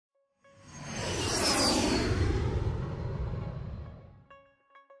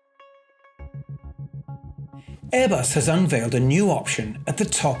Airbus has unveiled a new option at the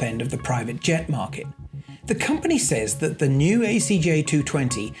top end of the private jet market. The company says that the new ACJ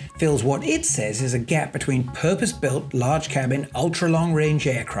TwoTwenty fills what it says is a gap between purpose-built large-cabin ultra-long-range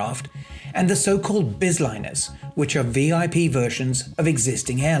aircraft and the so-called bizliners, which are VIP versions of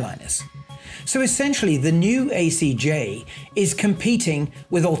existing airliners. So essentially, the new ACJ is competing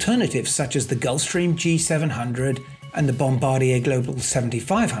with alternatives such as the Gulfstream G700 and the Bombardier Global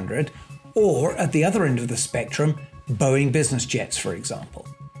 7500, or at the other end of the spectrum, Boeing Business Jets, for example.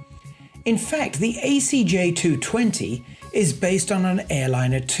 In fact, the ACJ TwoTwenty is based on an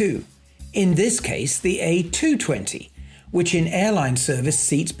airliner too, in this case the A220, which in airline service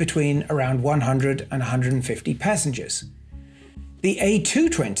seats between around 100 and 150 passengers. The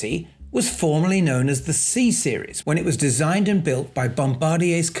A220 was formerly known as the C Series when it was designed and built by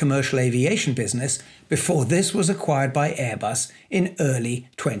Bombardier's commercial aviation business before this was acquired by Airbus in early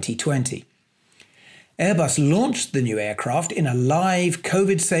 2020. Airbus launched the new aircraft in a live,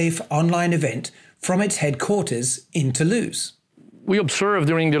 COVID-safe online event from its headquarters in Toulouse. We observed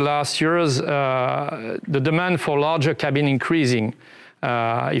during the last years the demand for larger cabin increasing.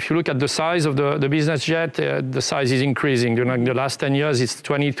 If you look at the size of the business jet, the size is increasing. During the last 10 years, it's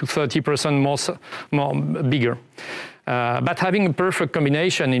 20 to 30% more bigger. But having a perfect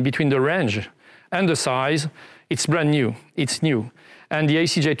combination in between the range and the size, it's brand new. It's new. And the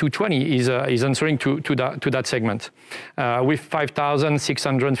ACJ TwoTwenty is answering to that segment. With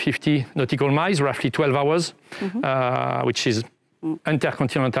 5,650 nautical miles, roughly 12 hours, which is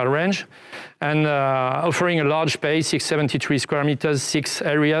intercontinental range, and offering a large space, 673 square meters, 6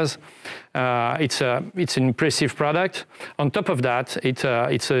 areas. It's an impressive product. On top of that, it's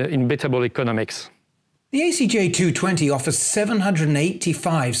unbeatable economics. The ACJ TwoTwenty offers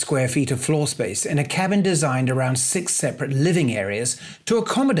 785 square feet of floor space in a cabin designed around 6 separate living areas to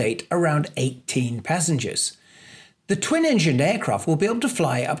accommodate around 18 passengers. The twin-engined aircraft will be able to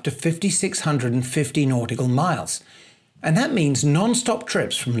fly up to 5,650 nautical miles, and that means non-stop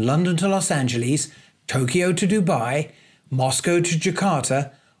trips from London to Los Angeles, Tokyo to Dubai, Moscow to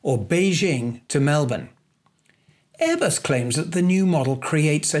Jakarta, or Beijing to Melbourne. Airbus claims that the new model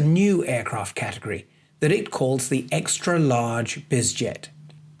creates a new aircraft category that it calls the Xtra Large Bizjet.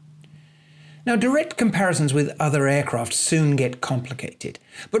 Now, direct comparisons with other aircraft soon get complicated,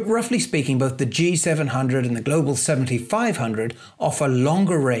 but roughly speaking, both the G700 and the Global 7500 offer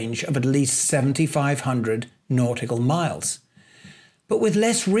longer range of at least 7,500 nautical miles, but with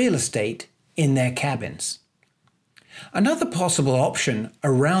less real estate in their cabins. Another possible option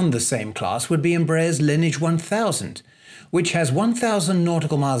around the same class would be Embraer's Lineage 1000, which has 1,000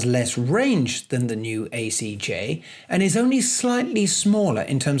 nautical miles less range than the new ACJ and is only slightly smaller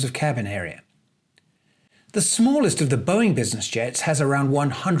in terms of cabin area. The smallest of the Boeing business jets has around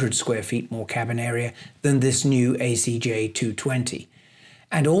 100 square feet more cabin area than this new ACJ TwoTwenty,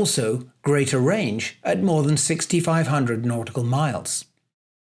 and also greater range at more than 6,500 nautical miles.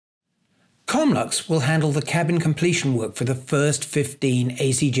 Comlux will handle the cabin completion work for the first 15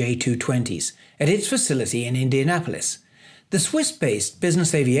 ACJ TwoTwenties at its facility in Indianapolis. The Swiss-based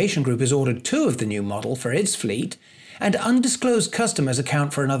Business Aviation Group has ordered 2 of the new model for its fleet, and undisclosed customers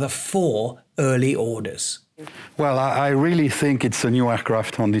account for another 4 early orders. Well, I really think it's a new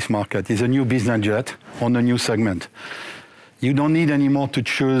aircraft on this market. It's a new business jet on a new segment. You don't need anymore to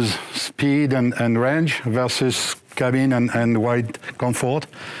choose speed and range versus cabin and wide comfort.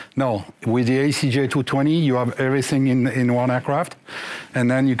 No, with the ACJ TwoTwenty, you have everything in one aircraft, and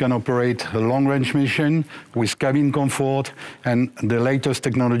then you can operate a long-range mission with cabin comfort, and the latest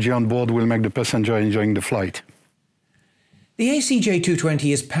technology on board will make the passenger enjoying the flight. The ACJ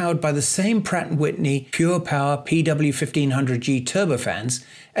TwoTwenty is powered by the same Pratt Whitney Pure Power PW1500G turbofans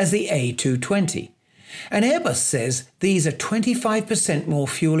as the A220. And Airbus says these are 25% more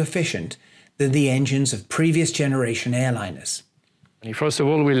fuel efficient than the engines of previous generation airliners. First of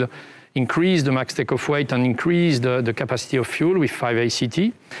all, we'll increase the max takeoff weight and increase the capacity of fuel with 5 ACT,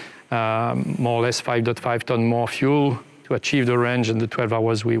 more or less 5.5 ton more fuel to achieve the range and the 12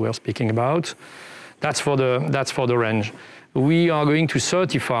 hours we were speaking about. That's for the range. We are going to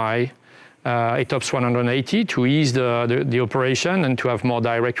certify ATOPS 180 to ease the operation and to have more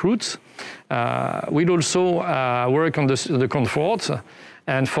direct routes. We'll also work on the comfort,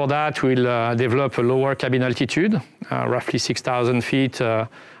 and for that we'll develop a lower cabin altitude, roughly 6,000 feet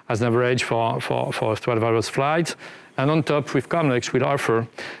as an average for 12 hours flight. And on top, with Comlux, we'll offer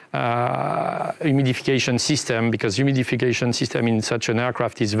a humidification system, because humidification system in such an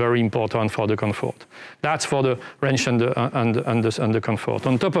aircraft is very important for the comfort. That's for the range and the comfort.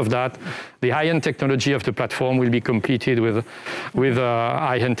 On top of that, the high-end technology of the platform will be completed with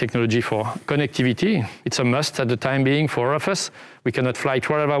high-end technology for connectivity. It's a must at the time being for us. We cannot fly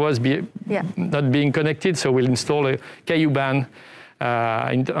 12 hours not being connected, so we'll install a Ku-band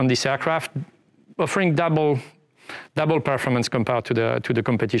on this aircraft, offering double performance compared to the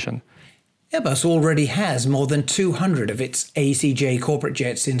competition. Airbus already has more than 200 of its ACJ corporate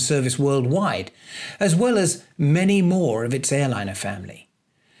jets in service worldwide, as well as many more of its airliner family.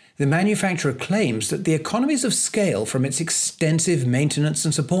 The manufacturer claims that the economies of scale from its extensive maintenance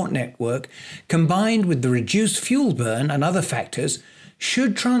and support network, combined with the reduced fuel burn and other factors,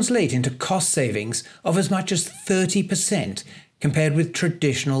 should translate into cost savings of as much as 30% compared with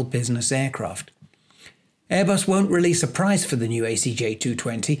traditional business aircraft. Airbus won't release a price for the new ACJ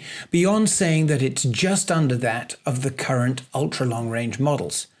TwoTwenty beyond saying that it's just under that of the current ultra-long-range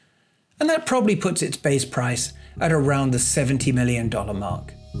models. And that probably puts its base price at around the $70 million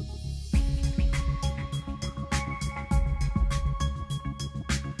mark.